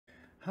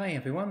Hi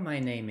everyone, my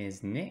name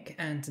is Nick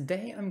and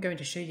today I'm going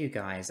to show you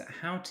guys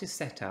how to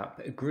set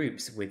up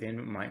groups within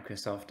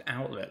Microsoft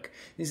Outlook.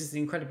 This is an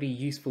incredibly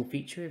useful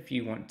feature if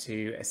you want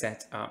to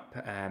set up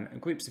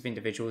groups of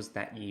individuals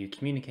that you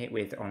communicate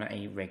with on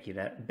a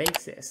regular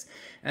basis.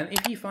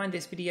 If you find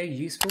this video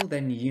useful,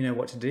 then you know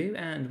what to do,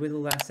 and with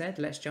all that said,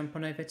 let's jump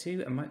on over to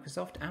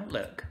Microsoft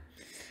Outlook.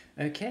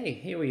 Okay,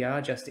 here we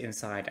are just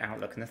inside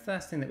Outlook, and the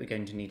first thing that we're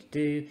going to need to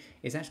do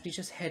is actually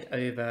just head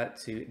over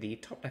to the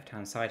top left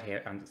hand side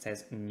here and it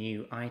says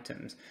new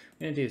items.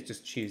 What we're going to do is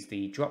just choose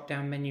the drop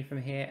down menu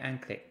from here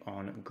and click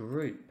on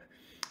group.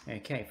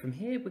 Okay, from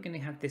here we're going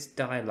to have this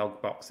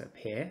dialog box up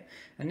here,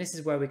 and this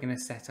is where we're going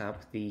to set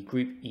up the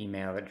group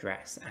email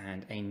address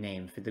and a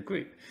name for the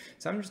group.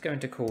 So I'm just going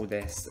to call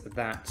this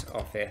That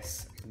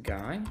Office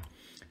Guy.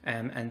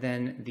 And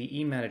then the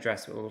email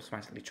address will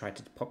automatically try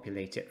to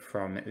populate it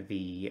from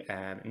the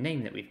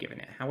name that we've given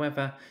it.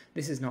 However,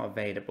 this is not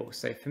available.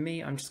 So for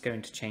me, I'm just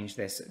going to change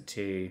this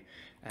to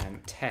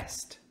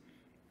test.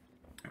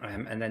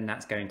 And then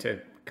that's going to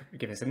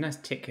give us a nice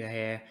tick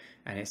here.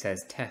 And it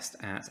says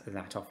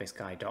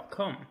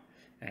test@thatofficeguy.com.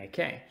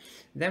 Okay,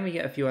 then we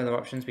get a few other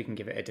options. We can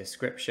give it a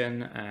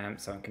description.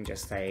 So I can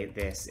just say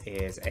this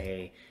is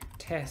a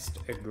test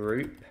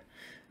group.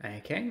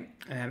 Okay,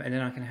 and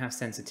then I can have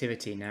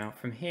sensitivity. Now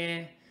from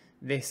here,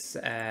 this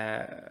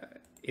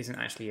isn't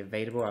actually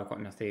available. I've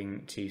got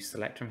nothing to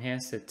select from here,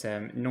 so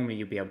normally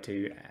you'll be able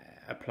to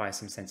apply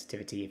some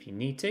sensitivity if you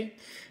need to.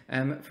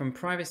 From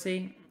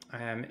privacy,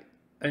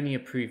 only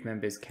approved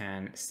members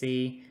can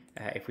see.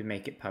 If we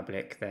make it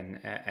public,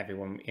 then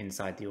everyone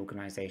inside the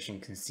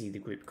organization can see the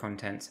group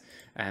contents,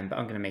 but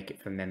I'm going to make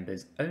it for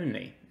members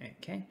only.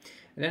 Okay,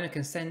 and then I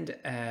can send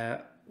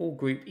all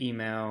group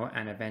email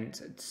and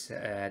event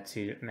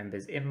to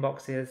members'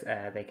 inboxes.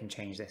 They can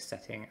change this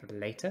setting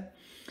later.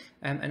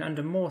 And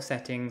under more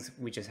settings,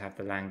 we just have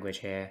the language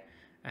here.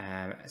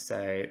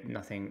 So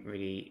nothing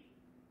really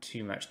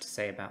too much to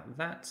say about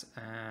that.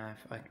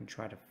 If I can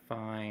try to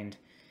find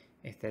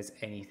if there's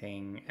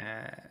anything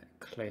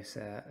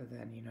closer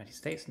than the United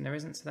States, and there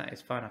isn't, so that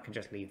is fine. I can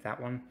just leave that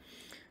one.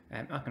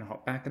 I can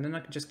hop back and then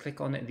I can just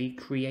click on the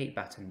create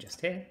button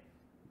just here.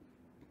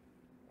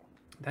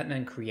 That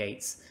then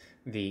creates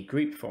the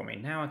group for me.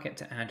 Now I get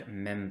to add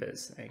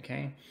members,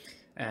 okay?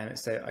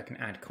 So I can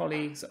add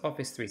colleagues,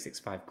 Office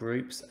 365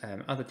 groups,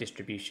 other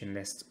distribution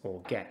lists,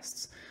 or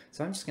guests.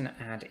 So I'm just going to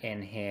add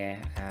in here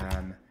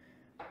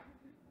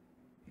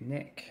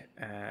Nick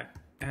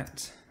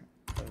at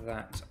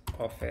that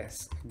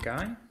office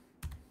guy.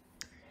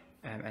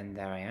 And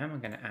there I am. I'm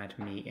going to add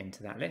me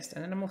into that list.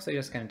 And then I'm also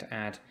just going to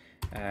add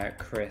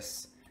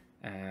Chris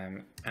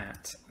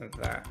at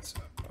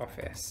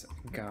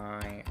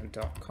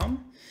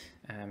thatofficeguy.com.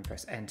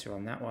 Press enter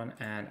on that one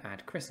and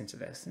add Chris into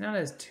this. Now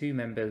there's two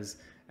members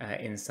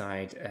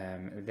inside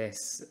this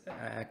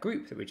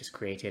group that we just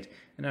created,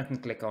 and I can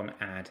click on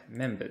add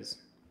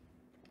members.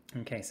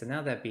 Okay, so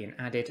now they're being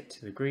added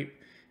to the group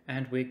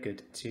and we're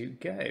good to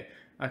go.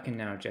 I can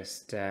now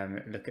just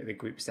look at the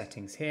group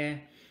settings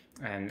here,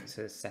 and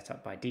so it's set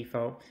up by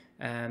default,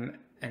 and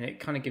it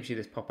kind of gives you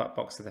this pop-up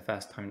box for the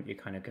first time that you're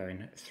kind of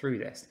going through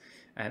this.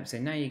 So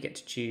now you get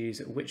to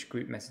choose which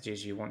group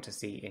messages you want to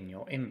see in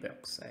your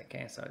inbox.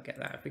 Okay, so I'll get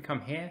that. If we come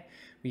here,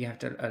 we have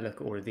to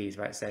look at all of these,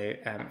 right? So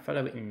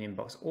follow it in the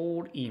inbox,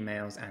 all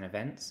emails and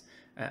events,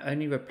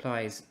 only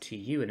replies to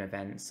you and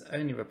events,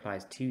 only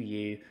replies to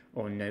you,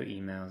 or no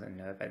emails and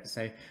no events.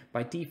 So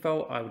by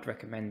default, I would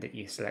recommend that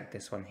you select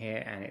this one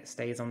here and it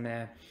stays on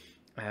there.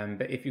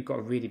 But if you've got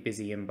a really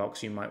busy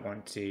inbox, you might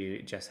want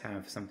to just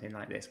have something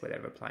like this where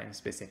they're replying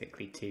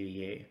specifically to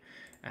you.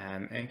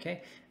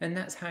 Okay, and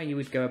that's how you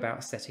would go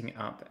about setting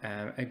up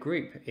a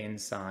group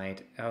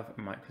inside of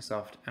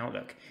Microsoft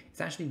Outlook.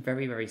 It's actually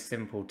very, very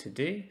simple to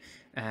do,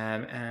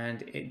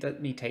 and it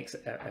only takes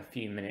a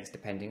few minutes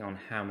depending on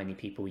how many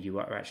people you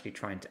are actually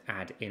trying to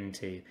add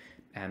into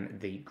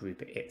the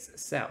group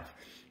itself.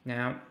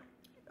 Now,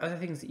 other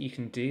things that you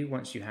can do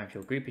once you have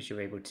your group is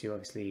you're able to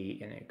obviously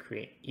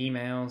create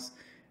emails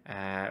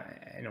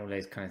and all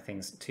those kind of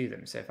things to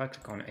them. So if I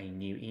click on a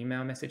new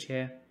email message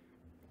here,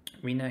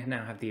 we now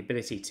have the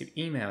ability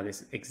to email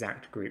this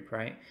exact group,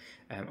 right,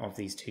 of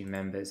these two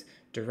members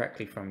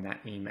directly from that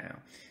email.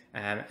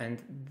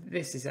 And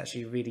this is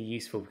actually really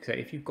useful because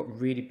if you've got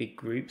really big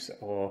groups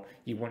or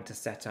you want to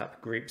set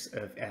up groups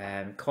of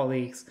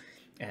colleagues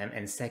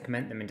and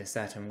segment them into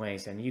certain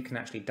ways, then you can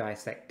actually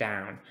dissect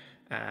down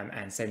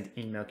and send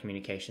email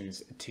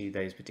communications to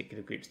those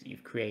particular groups that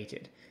you've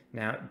created.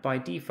 Now, by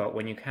default,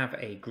 when you have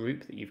a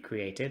group that you've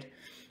created,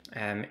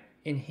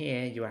 in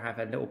here you'll have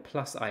a little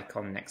plus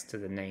icon next to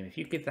the name. If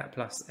you give that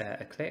plus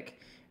a click,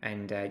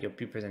 and you'll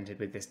be presented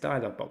with this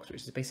dialog box,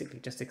 which is basically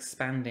just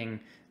expanding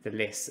the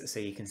list so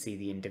you can see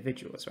the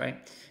individuals,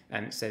 right?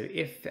 So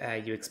if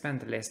you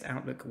expand the list,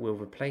 Outlook will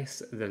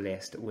replace the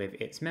list with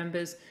its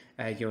members.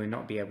 You'll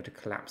not be able to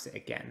collapse it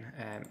again.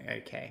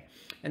 Okay,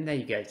 and there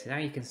you go. So now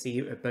you can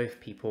see both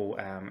people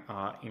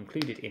are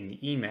included in the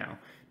email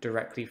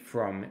directly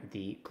from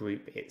the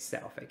group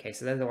itself. Okay,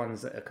 so they're the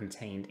ones that are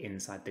contained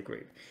inside the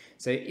group.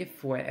 So if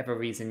for whatever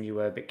reason you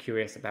were a bit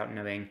curious about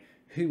knowing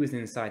who was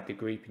inside the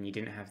group and you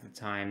didn't have the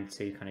time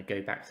to kind of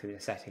go back through the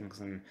settings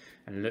and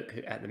look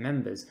at the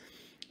members,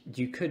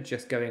 you could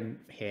just go in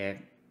here,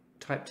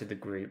 type to the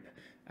group,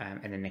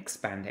 and then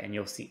expand it, and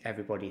you'll see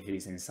everybody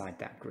who's inside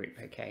that group.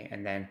 Okay,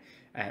 and then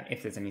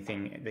if there's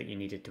anything that you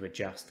needed to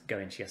adjust, go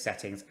into your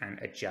settings and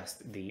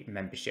adjust the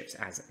memberships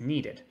as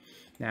needed.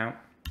 Now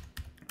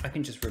I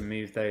can just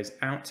remove those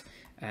out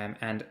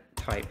and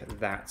type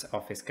that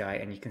office guy,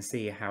 and you can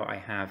see how I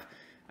have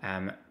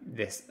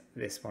this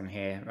one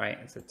here, right?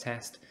 It's a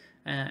test,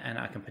 and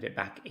I can put it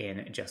back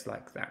in just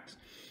like that.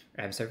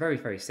 So very,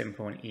 very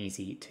simple and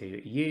easy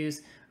to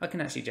use. I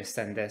can actually just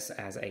send this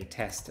as a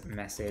test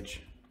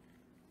message.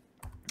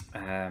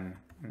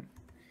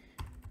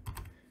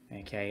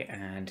 Okay,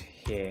 and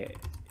here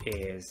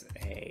is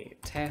a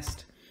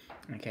test.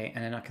 Okay,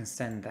 and then I can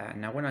send that.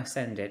 Now when I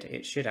send it,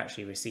 it should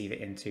actually receive it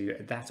into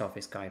that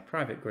office guy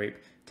private group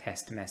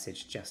test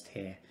message just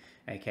here.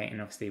 Okay,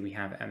 and obviously we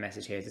have a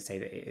message here to say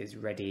that it is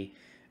ready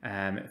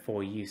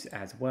for use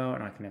as well,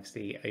 and I can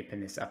obviously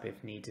open this up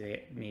if need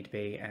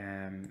be,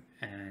 and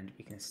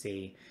we can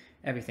see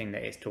everything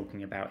that it's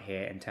talking about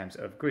here in terms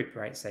of group,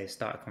 right? So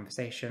start a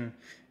conversation,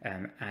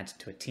 add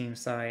to a team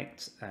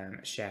site,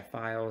 share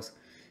files,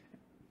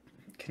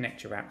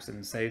 connect your apps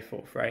and so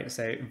forth, right?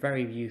 So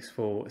very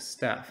useful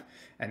stuff,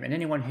 and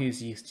anyone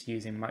who's used to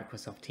using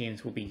Microsoft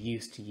Teams will be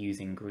used to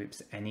using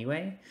groups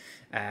anyway,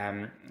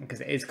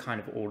 because it is kind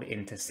of all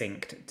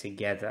intersynced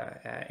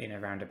together in a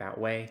roundabout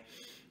way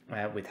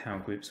with how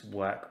groups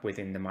work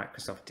within the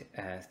Microsoft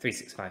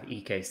 365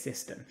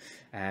 ecosystem.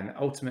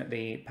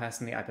 Ultimately,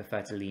 personally, I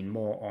prefer to lean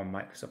more on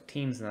Microsoft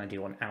Teams than I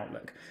do on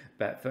Outlook.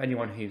 But for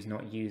anyone who's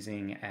not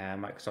using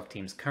Microsoft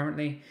Teams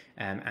currently,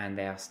 and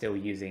they are still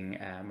using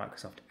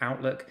Microsoft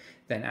Outlook,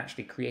 then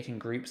actually creating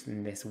groups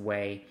in this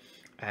way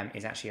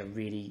is actually a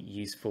really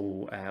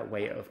useful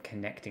way of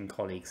connecting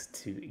colleagues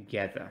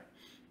together.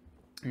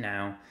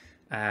 Now,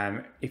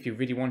 if you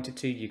really wanted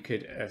to, you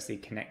could obviously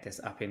connect this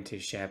up into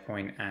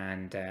SharePoint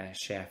and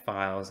share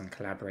files and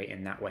collaborate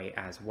in that way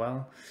as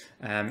well.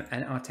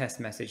 And our test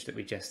message that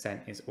we just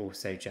sent is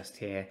also just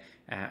here,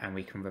 and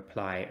we can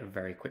reply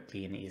very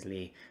quickly and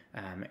easily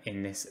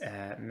in this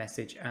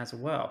message as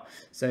well.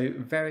 So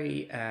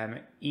very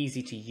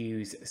easy to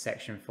use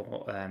section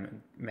for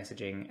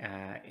messaging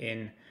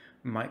in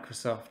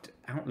Microsoft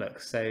Outlook.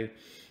 So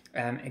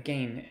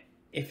again,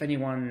 if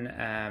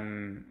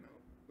anyone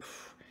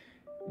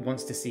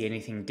wants to see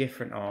anything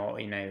different, or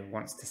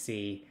wants to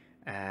see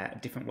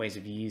different ways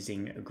of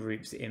using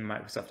groups in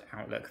Microsoft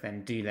Outlook,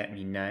 then do let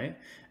me know.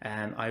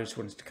 I just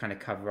wanted to kind of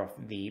cover off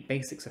the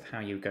basics of how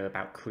you go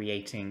about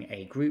creating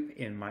a group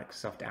in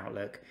Microsoft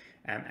Outlook,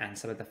 and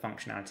some of the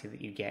functionality that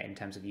you get in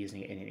terms of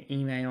using it in an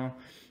email,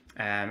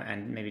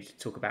 and maybe to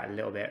talk about a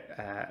little bit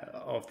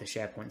of the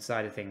SharePoint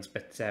side of things.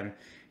 But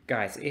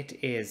guys,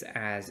 it is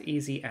as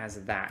easy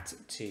as that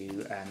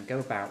to go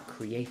about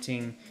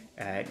creating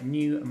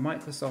new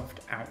Microsoft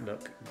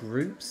Outlook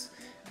groups,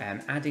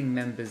 adding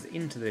members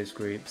into those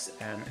groups,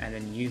 and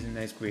then using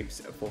those groups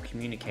for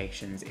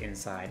communications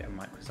inside a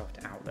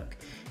Microsoft Outlook.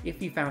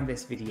 If you found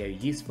this video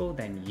useful,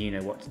 then you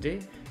know what to do.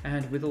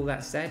 And with all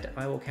that said,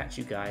 I will catch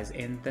you guys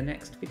in the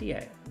next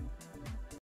video.